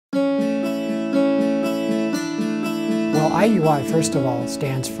Well, IUI, first of all,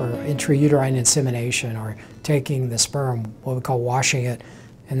 stands for intrauterine insemination, or taking the sperm, what we call washing it,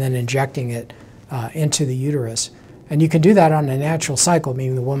 and then injecting it into the uterus. And you can do that on a natural cycle,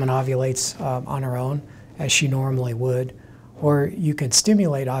 meaning the woman ovulates on her own, as she normally would. Or you can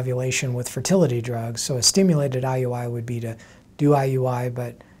stimulate ovulation with fertility drugs. So a stimulated IUI would be to do IUI,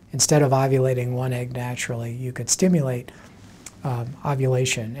 but instead of ovulating one egg naturally, you could stimulate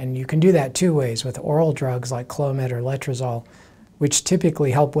ovulation. And you can do that two ways, with oral drugs like Clomid or Letrozole, which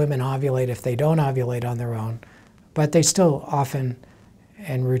typically help women ovulate if they don't ovulate on their own, but they still often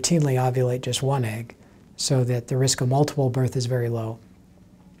and routinely ovulate just one egg, so that the risk of multiple birth is very low.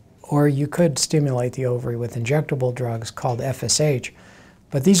 Or you could stimulate the ovary with injectable drugs called FSH,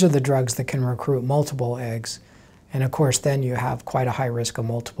 but these are the drugs that can recruit multiple eggs, and of course then you have quite a high risk of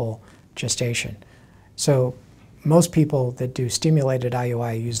multiple gestation. So most people that do stimulated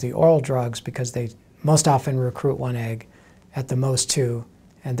IUI use the oral drugs because they most often recruit one egg, at the most two,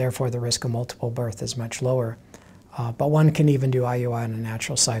 and therefore the risk of multiple birth is much lower. But one can even do IUI on a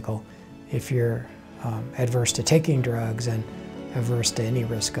natural cycle if you're adverse to taking drugs and averse to any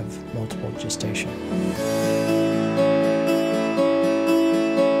risk of multiple gestation.